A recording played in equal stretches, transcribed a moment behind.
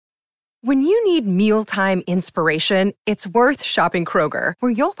When you need mealtime inspiration, it's worth shopping Kroger,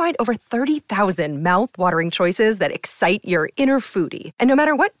 where you'll find over 30,000 mouth-watering choices that excite your inner foodie. And no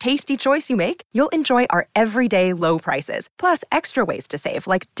matter what tasty choice you make, you'll enjoy our everyday low prices, plus extra ways to save,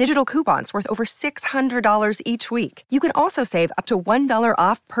 like digital coupons worth over $600 each week. You can also save up to $1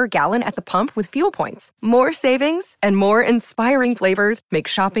 off per gallon at the pump with fuel points. More savings and more inspiring flavors make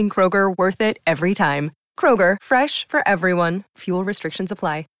shopping Kroger worth it every time. Kroger, fresh for everyone. Fuel restrictions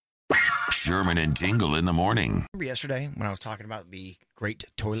apply. Sherman and Tingle in the morning. Remember yesterday when I was talking about the great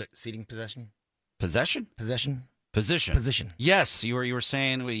toilet seating position? Position? Position. Yes, you were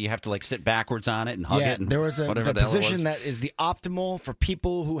saying you have to like sit backwards on it and hug it. And there was a position that is the optimal for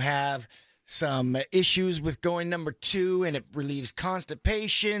people who have some issues with going number 2, and it relieves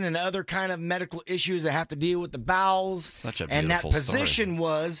constipation and other kind of medical issues that have to deal with the bowels. Such a and that beautiful position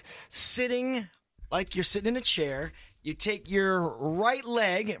was sitting like you're sitting in a chair. You take your right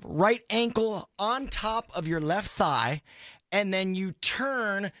leg, right ankle on top of your left thigh, and then you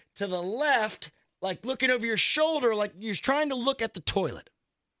turn to the left, like looking over your shoulder, like you're trying to look at the toilet.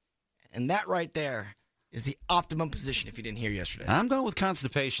 And that right there is the optimum position if you didn't hear yesterday. I'm going with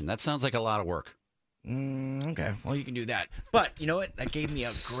constipation. That sounds like a lot of work. Okay, well, you can do that. But you know what? That gave me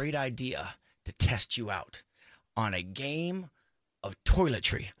a great idea to test you out on a game of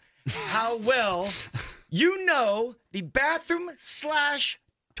toiletry. How well you know the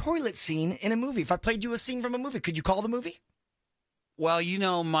bathroom/toilet scene in a movie. If I played you a scene from a movie, could you call the movie? Well, you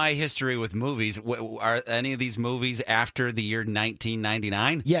know my history with movies. Are any of these movies after the year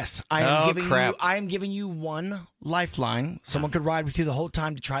 1999? Yes, I am giving you one lifeline. Someone could ride with you the whole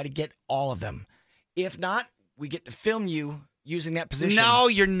time to try to get all of them. If not, we get to film you using that position. No,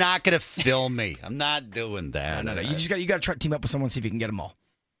 you're not going to film me. I'm not doing that. No. You got to try to team up with someone, see if you can get them all.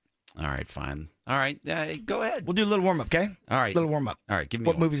 All right, fine. All right, go ahead. We'll do a little warm up, okay? All right, little warm up. All right, give me.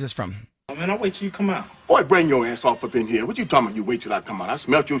 What movie is this from? Oh, man, I'll wait till you come out. Boy, bring your ass off up in here. What you talking about? You wait till I come out. I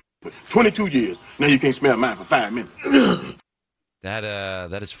smelled your for 22 years. Now you can't smell mine for 5 minutes. That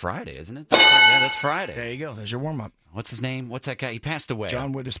is Friday, isn't it? Yeah, that's Friday. There you go. There's your warm up. What's his name? What's that guy? He passed away.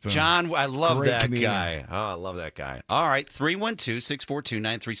 John Witherspoon. I love Great that comedian. guy. Oh, I love that guy. All right,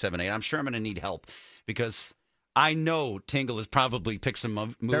 312-642-9378. I'm sure I'm going to need help because I know Tingle has probably picked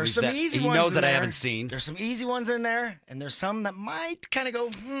some movies that he knows that I haven't seen. There's some easy ones in there, and there's some that might kind of go,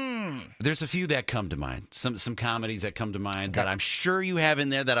 There's a few that come to mind. Some comedies that come to mind that I'm sure you have in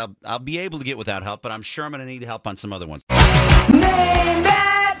there that I'll be able to get without help, but I'm sure I'm going to need help on some other ones. Name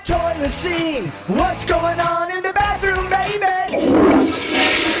that toilet scene. What's going on in the bathroom, baby?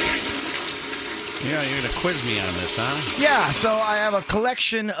 Yeah, you're going to quiz me on this, huh? Yeah, so I have a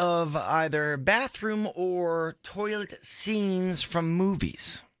collection of either bathroom or toilet scenes from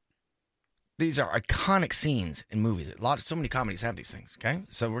movies. These are iconic scenes in movies. So many comedies have these things, okay?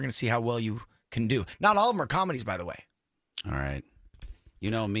 So we're going to see how well you can do. Not all of them are comedies, by the way. All right.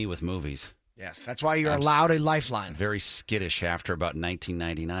 You know me with movies. Yes, that's why you're allowed a lifeline. Very skittish after about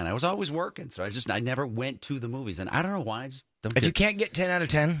 1999. I was always working, so I never went to the movies. And I don't know why. I just don't If you can't get 10 out of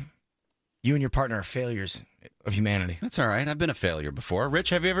 10... you and your partner are failures of humanity. That's all right. I've been a failure before.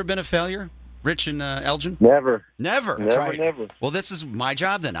 Rich, have you ever been a failure? Rich and Elgin? Never. Never? That's right. Never. Well, this is my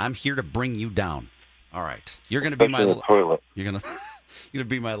job then. I'm here to bring you down. All right. You're going to be my toilet. You're going to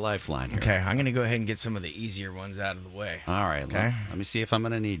be my lifeline here. Okay, I'm going to go ahead and get some of the easier ones out of the way. All right. Okay. Let me see if I'm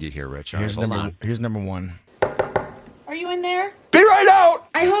going to need you here, Rich. Here's hold on. Here's number 1. Are you in there? Be right out!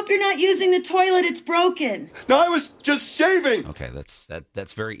 I hope you're not using the toilet. It's broken. No, I was just shaving. Okay,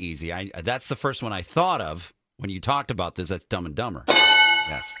 that's very easy. That's the first one I thought of when you talked about this. That's Dumb and Dumber.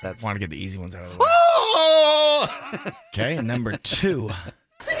 Yes, that's. I want to get the easy ones out of the way. Oh! Okay, number 2. I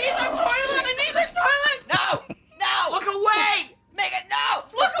need the toilet. I need the toilet. No, look away. Megan, no,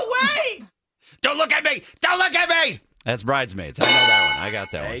 look away. Don't look at me. Don't look at me. That's Bridesmaids. I know that one. I got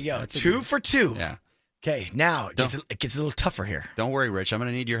that one. There you go. That's 2 for 2. Yeah. Okay, now it gets a little tougher here. Don't worry, Rich. I'm going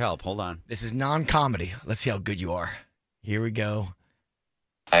to need your help. Hold on. This is non-comedy. Let's see how good you are. Here we go.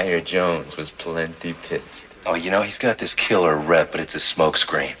 I hear Jones was plenty pissed. Oh, he's got this killer rep, but it's a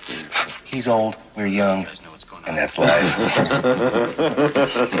smokescreen. He's old, we're young, and that's life.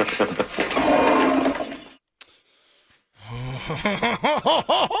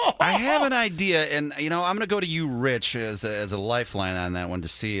 I have an idea, and I'm going to go to you, Rich, as a lifeline on that one to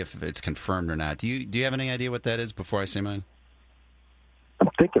see if it's confirmed or not. Do you have any idea what that is before I say mine? I'm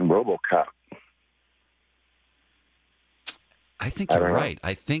thinking RoboCop. I think you're right.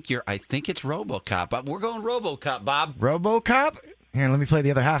 I think it's RoboCop. We're going RoboCop, Bob. RoboCop? Here, let me play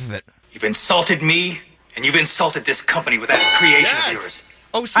the other half of it. You've insulted me, and you've insulted this company with that creation of yours.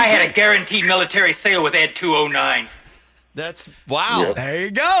 Oh, I had a guaranteed military sale with Ed 209. That's wow. Yep. There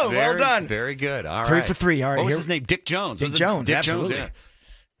you go. Well done. Very good. All right. 3 for 3. All right. What was his name? Dick Jones. Dick Jones. Dick Absolutely. Jones,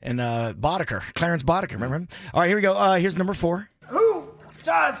 yeah. And Boddicker. Clarence Boddicker. Remember him? All right, here we go. Here's number 4. Who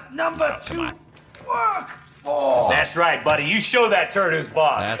does number 2 work for? That's right, buddy. You show that turd who's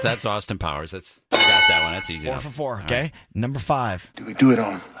boss. That's Austin Powers. I got that one. That's easy. 4 for 4. Okay. Right. Number 5. Do we do it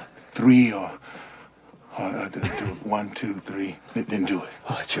on 3 or do 1, 2, 3? Then do it.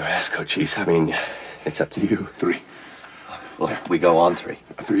 Well, it's your ass, Cochise. I mean, it's up to you. 3. Well, we go on 3.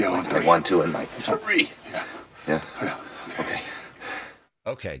 3 on 3. 1, 2, and 3. Yeah. Okay.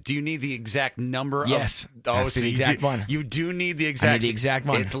 Okay. Do you need the exact number? Yes. So the exact one. You do need the exact. I need the exact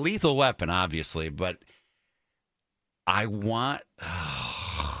one. It's Lethal Weapon, obviously, but I want.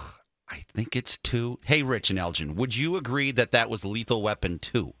 I think it's 2. Hey, Rich and Elgin, would you agree that was Lethal Weapon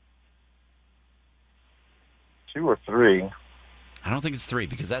 2? 2 or 3. I don't think it's 3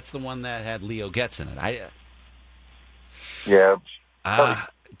 because that's the one that had Leo Getz in it. Yeah.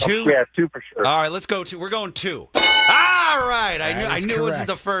 2? Yeah, 2 for sure. All right, let's go 2. We're going 2. All right. I knew it wasn't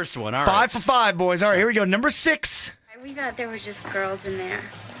the first one. All right. 5 for 5, boys. All right, here we go. Number 6. We thought there were just girls in there.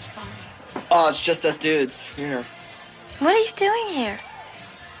 I'm sorry. Oh, it's just us dudes. Here. What are you doing here?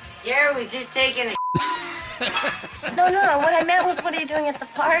 Gary was just taking a No. What I meant was, what are you doing at the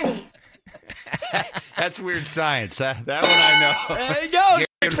party? That's weird science. That one I know. There you go.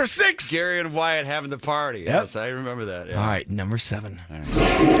 6 for 6. Gary and Wyatt having the party. Yep. Yes, I remember that. Yeah. All right, number 7.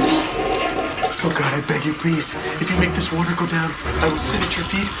 Oh, God, I beg you, please. If you make this water go down, I will sit at your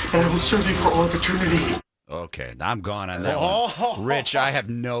feet and I will serve you for all of eternity. Okay, I'm gone on that one. Rich, I have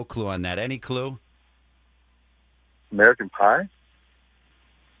no clue on that. Any clue? American Pie?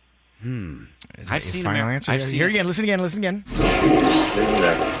 I've seen final answer. Here again. Listen again.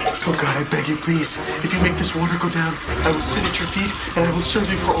 Oh, God, I beg you, please. If you make this water go down, I will sit at your feet and I will serve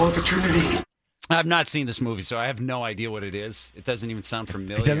you for all of eternity. I've not seen this movie, so I have no idea what it is. It doesn't even sound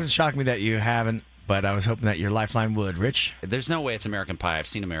familiar. It doesn't shock me that you haven't, but I was hoping that your lifeline would. Rich? There's no way it's American Pie. I've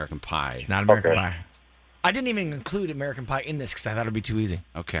seen American Pie. Not American Pie. I didn't even include American Pie in this because I thought it would be too easy.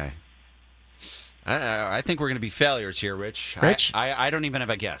 Okay. I think we're going to be failures here, Rich. Rich? I don't even have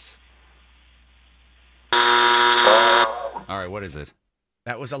a guess. All right, what is it?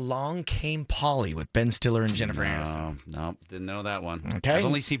 That was Along Came Polly with Ben Stiller and Jennifer Aniston. No, didn't know that one. Okay. I've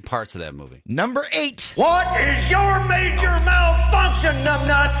only seen parts of that movie. Number 8. What is your major malfunction,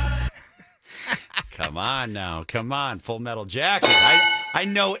 numbnuts? Come on now. Come on, Full Metal Jacket. I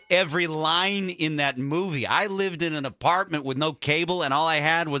know every line in that movie. I lived in an apartment with no cable, and all I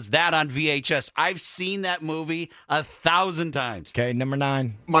had was that on VHS. I've seen that movie 1,000 times. Okay, number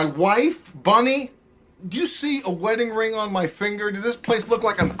 9. My wife, Bunny, do you see a wedding ring on my finger? Does this place look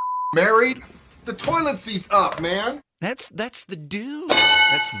like I'm married? The toilet seat's up, man. That's the dude.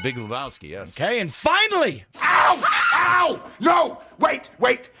 That's the Big Lebowski, yes. Okay, and finally. Ow! Ow! No! Wait!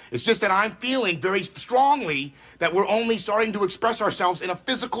 It's just that I'm feeling very strongly that we're only starting to express ourselves in a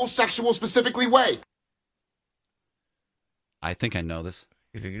physical, sexual, specifically way. I think I know this.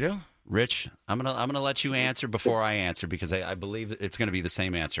 You think you do? Rich, I'm gonna let you answer before I answer because I believe it's going to be the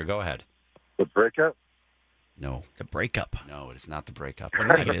same answer. Go ahead. The Breakup? No. The Breakup. No, it is not The Breakup. What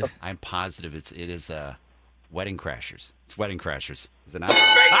do you think it is? I'm positive it is Wedding Crashers. It's Wedding Crashers. Is it not?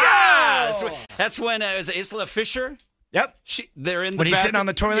 That's when is it Isla Fisher? Yep. They're in the when he's sitting on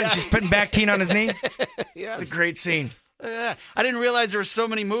the toilet and she's putting Bactine on his knee. Yes. It's a great scene. I didn't realize there were so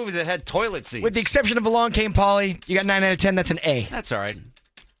many movies that had toilet scenes. With the exception of Along Came Polly, you got 9 out of 10. That's an A. That's all right.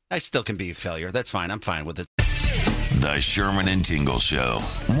 I still can be a failure. That's fine. I'm fine with it. The Sherman and Tingle Show.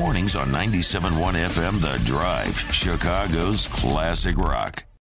 Mornings on 97.1 FM The Drive, Chicago's classic rock.